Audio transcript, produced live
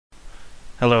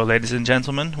Hello ladies and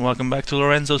gentlemen, welcome back to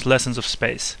Lorenzo's Lessons of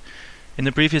Space. In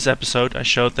the previous episode I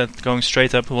showed that going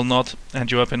straight up will not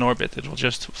end you up in orbit, it will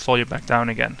just fall you back down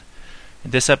again.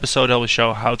 In this episode I will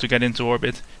show how to get into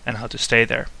orbit and how to stay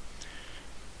there.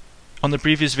 On the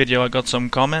previous video I got some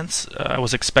comments. I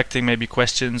was expecting maybe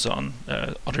questions on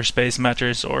other space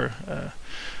matters or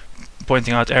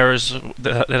pointing out errors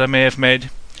that I may have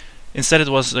made. Instead it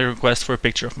was a request for a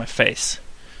picture of my face.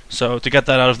 So to get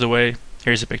that out of the way,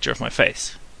 here's a picture of my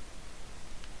face.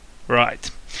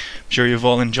 Right, I'm sure you've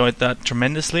all enjoyed that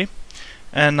tremendously,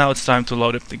 and now it's time to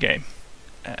load up the game.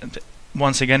 And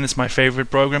once again it's my favorite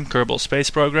program, Kerbal Space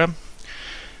Program,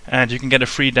 and you can get a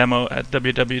free demo at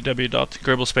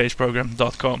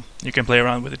www.kerbalspaceprogram.com. You can play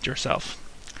around with it yourself.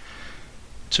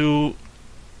 To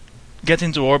get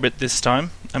into orbit this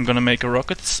time, I'm gonna make a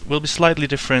rocket. It will be slightly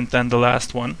different than the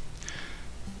last one,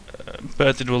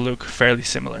 but it will look fairly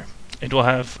similar. It will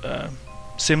have,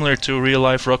 similar to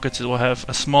real-life rockets, it will have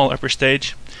a small upper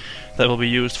stage that will be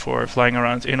used for flying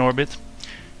around in orbit.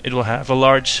 It will have a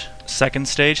large second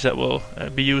stage that will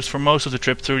be used for most of the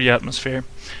trip through the atmosphere,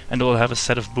 and it will have a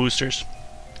set of boosters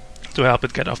to help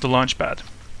it get off the launch pad.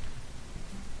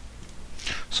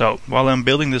 So, while I'm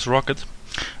building this rocket,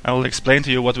 I will explain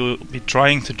to you what we'll be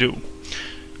trying to do.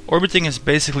 Orbiting is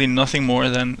basically nothing more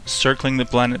than circling the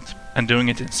planet and doing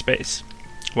it in space.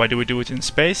 Why do we do it in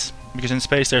space? Because in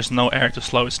space there's no air to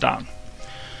slow us down.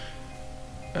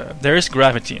 There is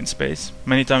gravity in space.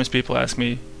 Many times people ask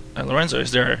me, Lorenzo,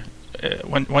 is there,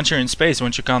 once you're in space,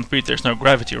 once you can't breathe, there's no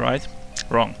gravity, right?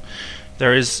 Wrong.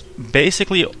 There is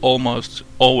basically almost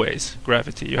always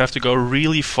gravity. You have to go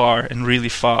really far and really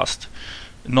fast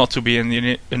not to be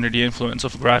under the influence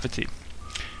of gravity.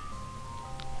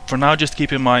 For now, just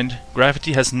keep in mind,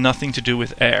 gravity has nothing to do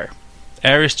with air.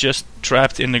 Air is just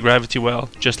trapped in the gravity well,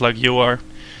 just like you are,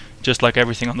 just like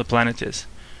everything on the planet is.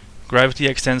 Gravity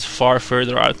extends far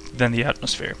further out than the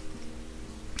atmosphere.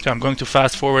 So I'm going to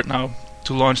fast forward now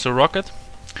to launch the rocket,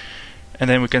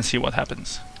 and then we can see what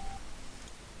happens.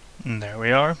 And there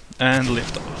we are, and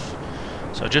liftoff.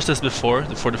 So just as before,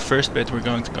 for the first bit we're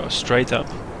going to go straight up.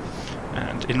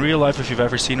 And in real life, if you've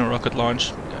ever seen a rocket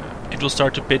launch, it will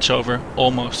start to pitch over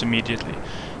almost immediately.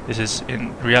 This is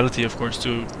in reality, of course,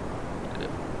 to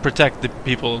protect the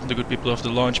good people of the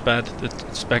launch pad, the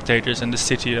spectators and the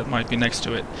city that might be next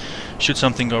to it. Should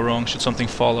something go wrong, should something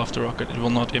fall off the rocket, it will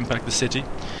not impact the city.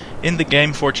 In the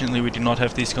game, fortunately, we do not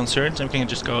have these concerns, and we can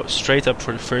just go straight up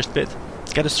for the first bit,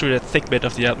 get us through that thick bit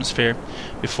of the atmosphere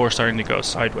before starting to go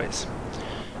sideways.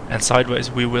 And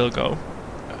sideways we will go.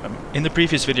 In the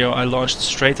previous video I launched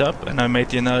straight up, and I made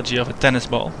the analogy of a tennis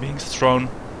ball being thrown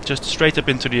just straight up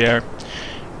into the air,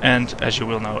 and as you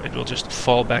will know, it will just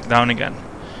fall back down again.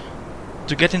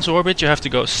 To get into orbit you have to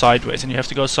go sideways, and you have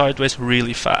to go sideways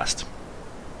really fast.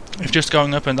 If just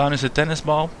going up and down is a tennis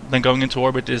ball, then going into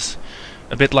orbit is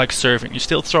a bit like surfing. You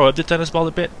still throw up the tennis ball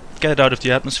a bit, get it out of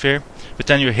the atmosphere, but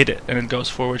then you hit it and it goes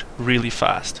forward really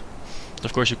fast.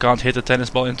 Of course you can't hit a tennis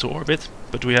ball into orbit,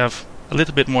 but we have a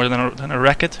little bit more than a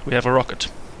racket, we have a rocket.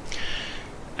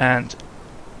 And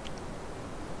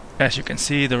as you can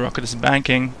see, the rocket is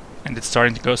banking and it's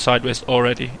starting to go sideways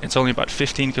already. It's only about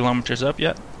 15 kilometers up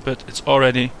yet, but it's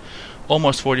already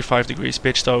almost 45 degrees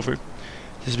pitched over.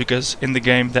 This is because in the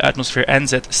game the atmosphere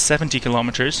ends at 70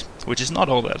 kilometers, which is not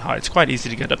all that high. It's quite easy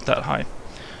to get up that high.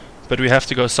 But we have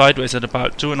to go sideways at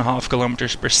about 2.5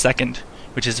 kilometers per second,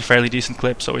 which is a fairly decent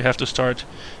clip, so we have to start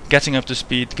getting up to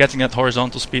speed, getting that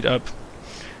horizontal speed up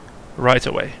right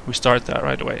away. We start that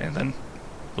right away, and then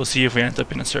we'll see if we end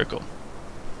up in a circle.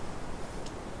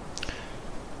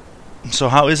 So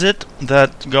how is it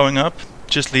that going up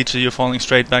just leads to you falling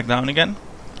straight back down again,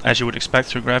 as you would expect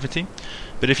through gravity?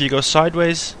 But if you go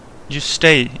sideways, you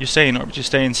stay in orbit, you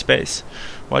stay in space.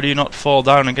 Why do you not fall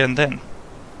down again then?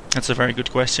 That's a very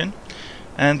good question,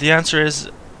 and the answer is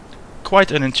quite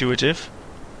unintuitive.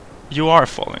 You are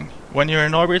falling. When you're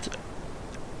in orbit,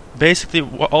 basically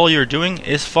all you're doing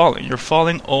is falling. You're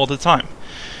falling all the time.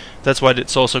 That's why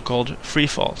it's also called free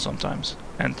fall sometimes.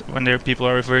 And when people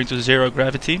are referring to zero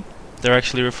gravity, they're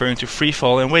actually referring to free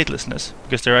fall and weightlessness,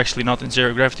 because they're actually not in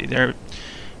zero gravity. They're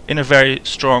in a very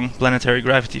strong planetary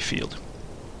gravity field.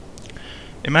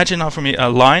 Imagine now for me a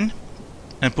line,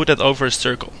 and put that over a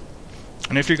circle.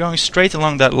 And if you're going straight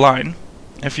along that line,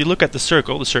 if you look at the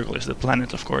circle is the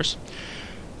planet, of course,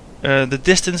 the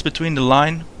distance between the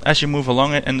line as you move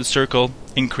along it and the circle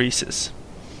increases.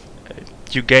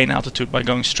 You gain altitude by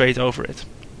going straight over it.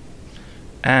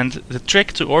 And the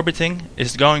trick to orbiting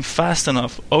is going fast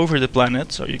enough over the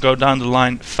planet, so you go down the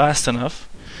line fast enough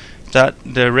that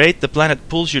the rate the planet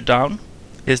pulls you down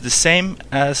is the same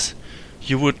as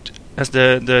you would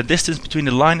the distance between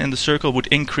the line and the circle would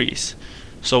increase.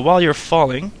 So while you're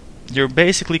falling, you're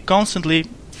basically constantly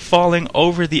falling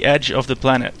over the edge of the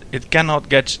planet. It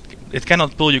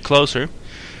cannot pull you closer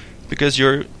because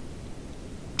you're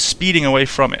speeding away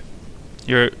from it.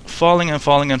 You're falling and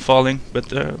falling and falling, but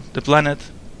the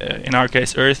planet, in our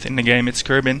case Earth, in the game it's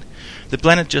Kerbin, the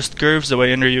planet just curves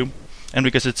away under you, and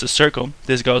because it's a circle,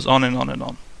 this goes on and on and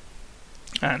on.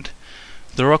 And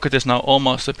the rocket is now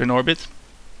almost up in orbit.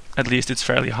 At least it's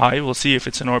fairly high. We'll see if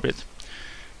it's in orbit.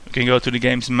 We can go to the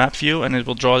game's map view and it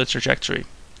will draw the trajectory,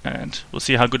 and we'll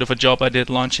see how good of a job I did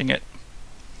launching it.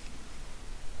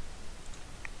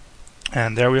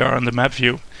 And there we are on the map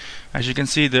view. As you can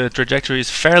see, the trajectory is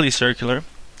fairly circular,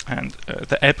 and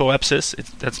the apoapsis,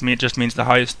 just means the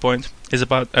highest point, is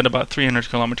at about 300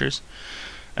 kilometers.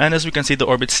 And as we can see, the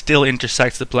orbit still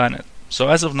intersects the planet. So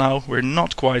as of now, we're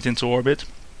not quite into orbit,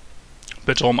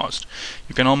 but almost.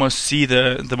 You can almost see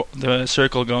the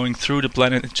circle going through the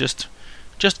planet. It's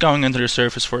just going under the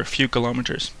surface for a few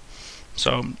kilometers.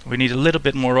 So we need a little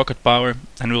bit more rocket power,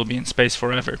 and we'll be in space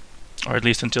forever, or at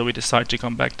least until we decide to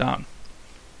come back down.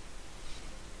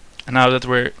 And now that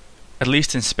we're at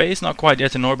least in space, not quite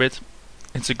yet in orbit,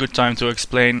 it's a good time to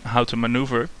explain how to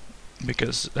maneuver,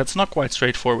 because that's not quite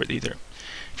straightforward either.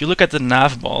 If you look at the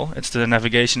nav ball, it's the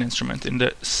navigation instrument in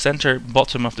the center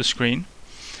bottom of the screen,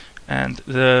 and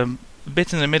the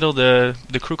bit in the middle, the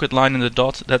crooked line and the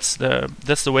dot, that's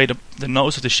the way the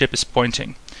nose of the ship is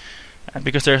pointing. And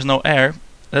because there's no air,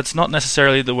 that's not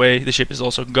necessarily the way the ship is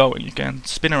also going. You can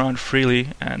spin around freely,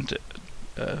 and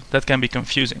that can be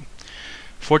confusing.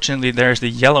 Fortunately, there's the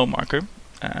yellow marker,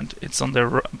 and it's on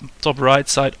the top right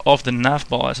side of the nav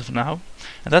ball as of now,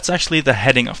 and that's actually the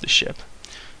heading of the ship.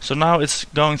 So now it's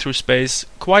going through space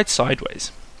quite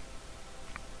sideways.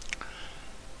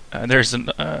 There's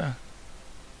the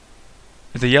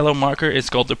yellow marker is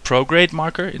called the prograde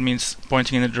marker. It means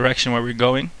pointing in the direction where we're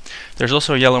going. There's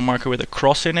also a yellow marker with a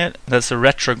cross in it. That's a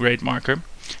retrograde marker,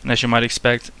 and as you might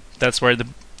expect, that's where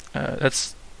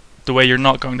that's the way you're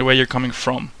not going, the way you're coming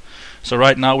from. So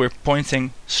right now we're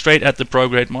pointing straight at the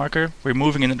prograde marker. We're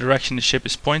moving in the direction the ship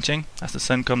is pointing as the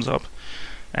sun comes up,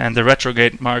 and the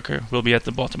retrograde marker will be at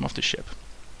the bottom of the ship.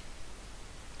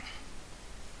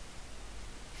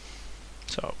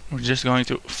 So we're just going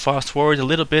to fast forward a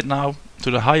little bit now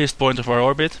to the highest point of our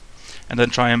orbit, and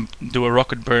then try and do a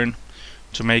rocket burn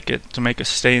to make us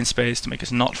stay in space, to make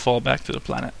us not fall back to the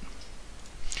planet.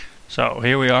 So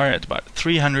here we are at about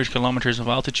 300 kilometers of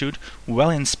altitude, well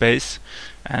in space,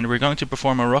 and we're going to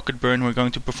perform a rocket burn. We're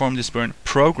going to perform this burn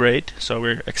prograde, so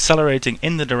we're accelerating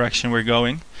in the direction we're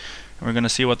going, and we're going to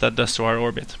see what that does to our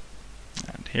orbit.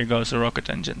 And here goes the rocket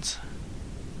engines.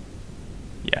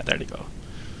 Yeah, there they go.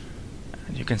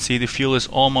 And you can see the fuel is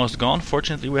almost gone.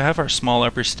 Fortunately, we have our small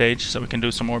upper stage, so we can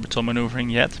do some orbital maneuvering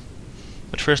yet.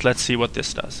 But first, let's see what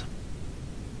this does.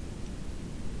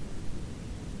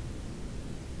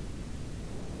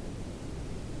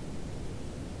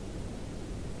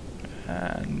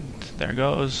 And there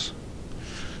goes.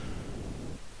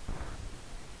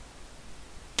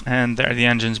 And there the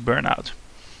engines burn out.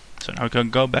 So now we can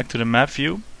go back to the map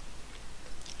view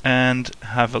and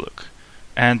have a look.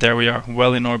 And there we are,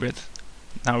 well in orbit.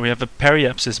 Now we have a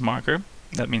periapsis marker.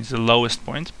 That means the lowest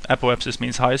point. Apoapsis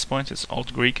means highest point. It's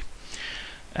Old Greek.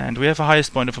 And we have a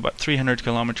highest point of about 300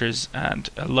 kilometers and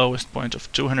a lowest point of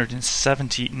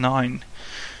 279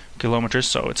 kilometers,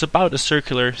 so it's about a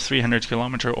circular 300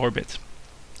 kilometer orbit.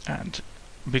 And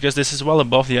because this is well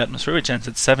above the atmosphere, which ends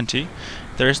at 70,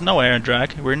 there is no air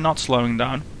drag, we're not slowing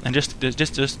down, and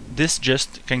this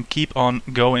just can keep on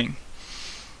going.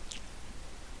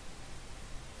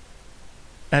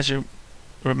 As you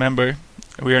remember,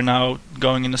 we are now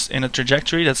going in a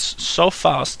trajectory that's so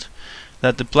fast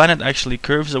that the planet actually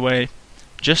curves away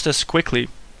just as quickly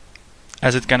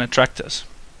as it can attract us.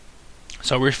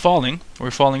 So we're falling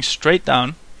straight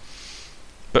down,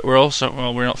 but we're also,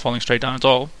 well, we're not falling straight down at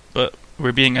all, but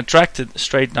we're being attracted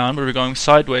straight down, but we're going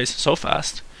sideways so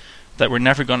fast that we're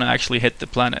never going to actually hit the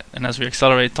planet. And as we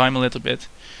accelerate time a little bit,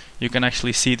 you can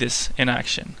actually see this in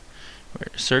action.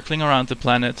 We're circling around the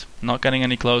planet, not getting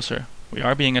any closer. We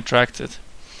are being attracted.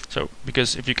 So,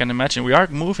 because if you can imagine, we are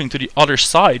moving to the other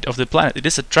side of the planet. It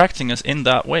is attracting us in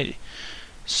that way.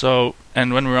 So,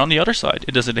 and when we're on the other side,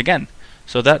 it does it again.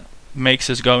 So that makes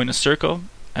us go in a circle,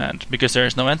 and because there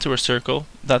is no end to a circle,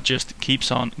 that just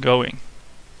keeps on going.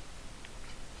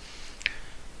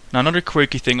 Now, another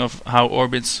quirky thing of how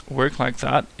orbits work like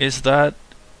that is that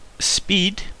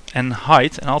speed and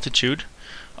height and altitude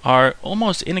are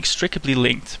almost inextricably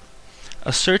linked.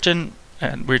 A certain,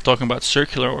 and we're talking about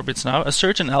circular orbits now, a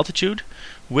certain altitude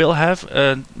will have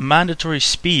a mandatory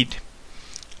speed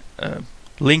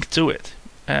link to it.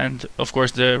 And of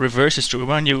course the reverse is true.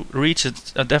 When you reach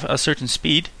a certain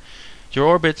speed, your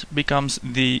orbit becomes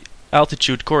the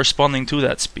altitude corresponding to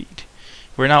that speed.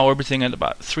 We're now orbiting at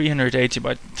about 380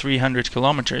 by 300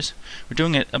 kilometers. We're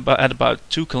doing it at about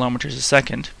 2 kilometers a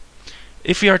second.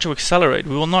 If we are to accelerate,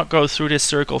 we will not go through this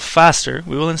circle faster,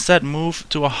 we will instead move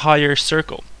to a higher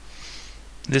circle.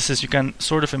 This is, you can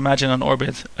sort of imagine an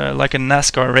orbit like a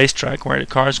NASCAR racetrack where the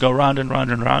cars go round and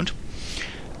round and round.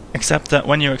 Except that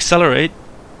when you accelerate,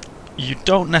 you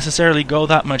don't necessarily go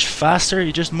that much faster,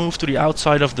 you just move to the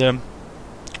outside of the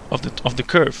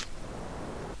curve.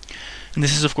 And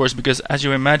this is of course because, as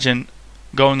you imagine,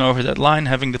 going over that line,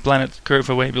 having the planet curve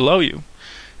away below you,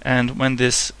 and when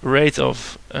this rate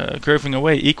of curving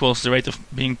away equals the rate of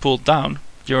being pulled down,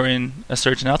 you're in a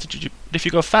certain altitude. But if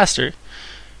you go faster,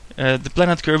 the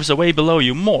planet curves away below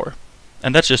you more,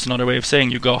 and that's just another way of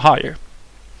saying you go higher.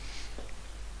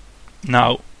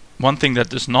 Now, one thing that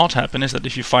does not happen is that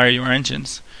if you fire your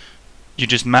engines, you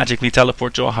just magically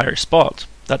teleport to a higher spot.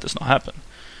 That does not happen.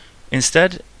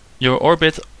 Instead, your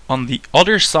orbit on the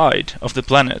other side of the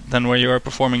planet than where you are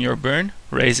performing your burn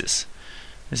raises.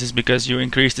 This is because you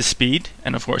increase the speed,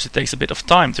 and of course it takes a bit of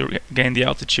time to gain the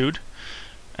altitude,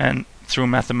 and through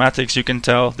mathematics you can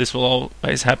tell this will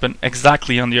always happen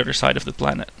exactly on the other side of the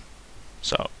planet.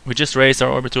 So we just raised our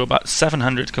orbit to about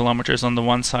 700 kilometers on the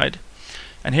one side,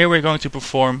 and here we're going to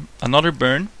perform another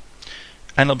burn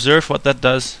and observe what that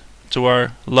does to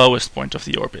our lowest point of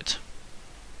the orbit.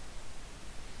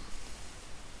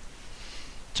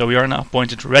 So we are now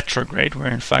pointed retrograde, we're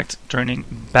in fact turning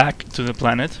back to the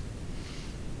planet.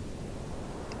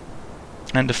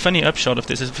 And the funny upshot of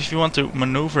this is if you want to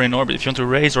maneuver in orbit, if you want to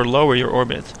raise or lower your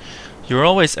orbit, you're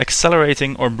always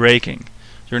accelerating or braking.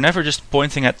 You're never just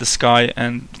pointing at the sky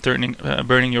and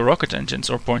burning your rocket engines,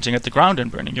 or pointing at the ground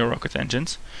and burning your rocket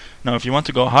engines. No, if you want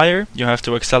to go higher, you have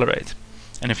to accelerate.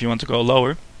 And if you want to go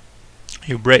lower,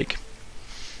 you brake.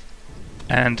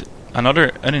 And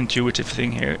another unintuitive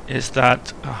thing here is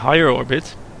that a higher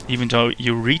orbit, even though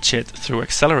you reach it through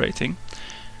accelerating,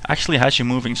 actually has you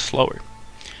moving slower.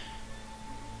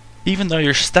 Even though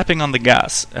you're stepping on the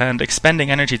gas and expending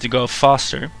energy to go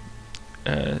faster,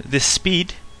 this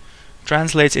speed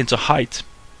translates into height,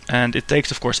 and it takes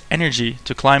of course energy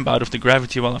to climb out of the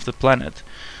gravity well of the planet.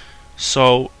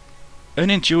 So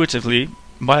unintuitively,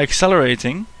 by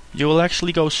accelerating, you will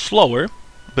actually go slower,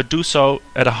 but do so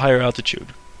at a higher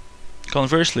altitude.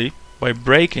 Conversely, by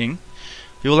braking,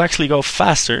 you will actually go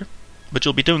faster, but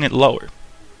you'll be doing it lower.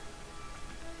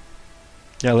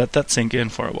 Yeah, let that sink in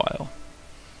for a while.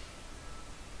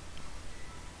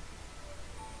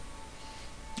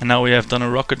 And now we have done a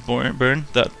rocket burn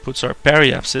that puts our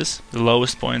periapsis, the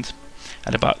lowest point,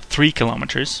 at about 3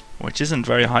 kilometers, which isn't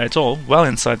very high at all, well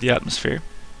inside the atmosphere.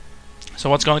 So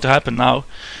what's going to happen now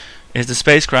is the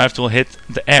spacecraft will hit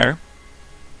the air,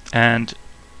 and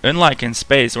unlike in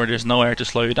space where there's no air to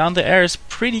slow you down, the air is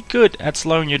pretty good at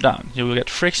slowing you down. You will get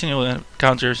friction, you will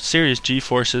encounter serious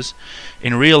g-forces.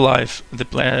 In real life,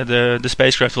 the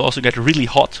spacecraft will also get really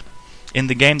hot. In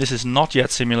the game this is not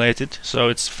yet simulated, so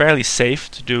it's fairly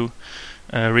safe to do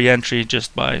re-entry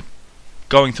just by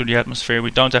going through the atmosphere.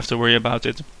 We don't have to worry about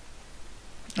it.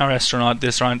 Our astronaut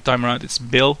this time around, it's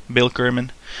Bill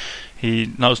Kerman.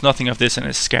 He knows nothing of this and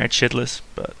is scared shitless,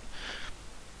 but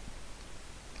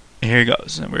here he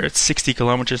goes. And we're at 60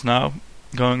 kilometers now,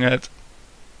 going at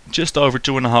just over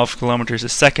 2.5 kilometers a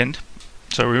second,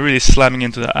 so we're really slamming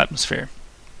into the atmosphere.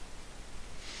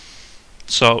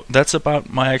 So that's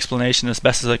about my explanation as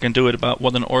best as I can do it about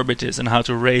what an orbit is and how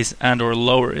to raise and or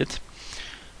lower it.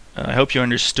 I hope you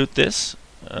understood this.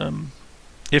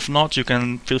 If not, you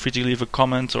can feel free to leave a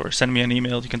comment or send me an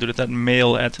email. You can do that at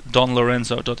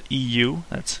mail@donlorenzo.eu.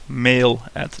 That's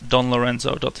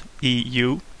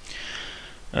mail@donlorenzo.eu.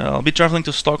 I'll be traveling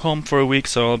to Stockholm for a week,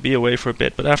 so I'll be away for a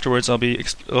bit. But afterwards, I'll be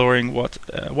exploring what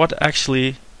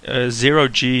actually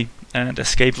zero-g and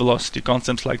escape velocity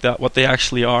concepts like that, what they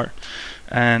actually are,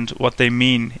 and what they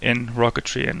mean in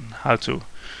rocketry, and how to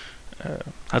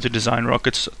design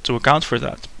rockets to account for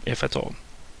that, if at all.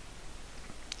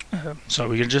 So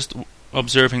we're just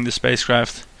observing the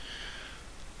spacecraft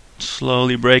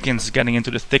slowly braking. It's getting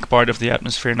into the thick part of the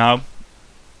atmosphere now,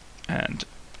 and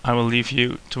I will leave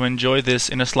you to enjoy this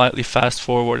in a slightly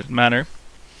fast-forwarded manner.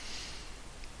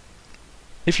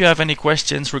 If you have any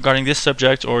questions regarding this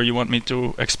subject, or you want me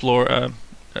to explore a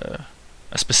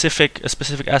specific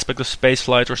aspect of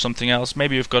spaceflight or something else,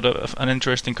 maybe you've got an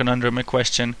interesting conundrum, a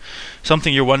question,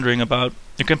 something you're wondering about,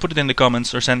 you can put it in the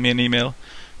comments or send me an email.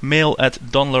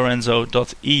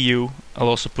 mail@donlorenzo.eu. I'll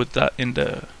also put that in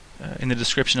the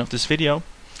description of this video.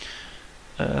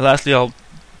 Lastly, I'll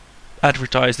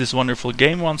advertise this wonderful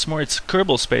game once more. It's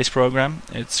Kerbal Space Program.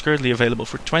 It's currently available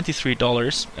for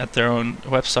 $23 at their own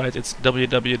website. It's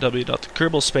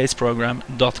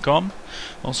www.kerbalspaceprogram.com,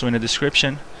 also in the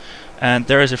description. And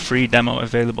there is a free demo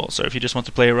available, so if you just want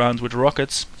to play around with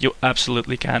rockets, you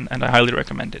absolutely can, and I highly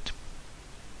recommend it.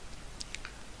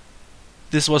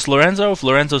 This was Lorenzo of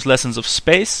Lorenzo's Lessons of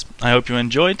Space. I hope you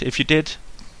enjoyed. If you did,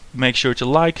 make sure to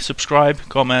like, subscribe,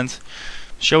 comment,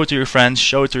 show it to your friends,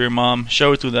 show it to your mom,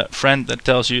 show it to that friend that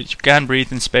tells you that you can't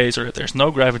breathe in space or that there's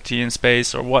no gravity in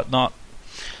space or whatnot.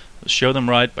 Show them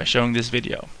right by showing this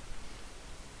video.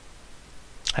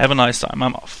 Have a nice time.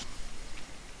 I'm off.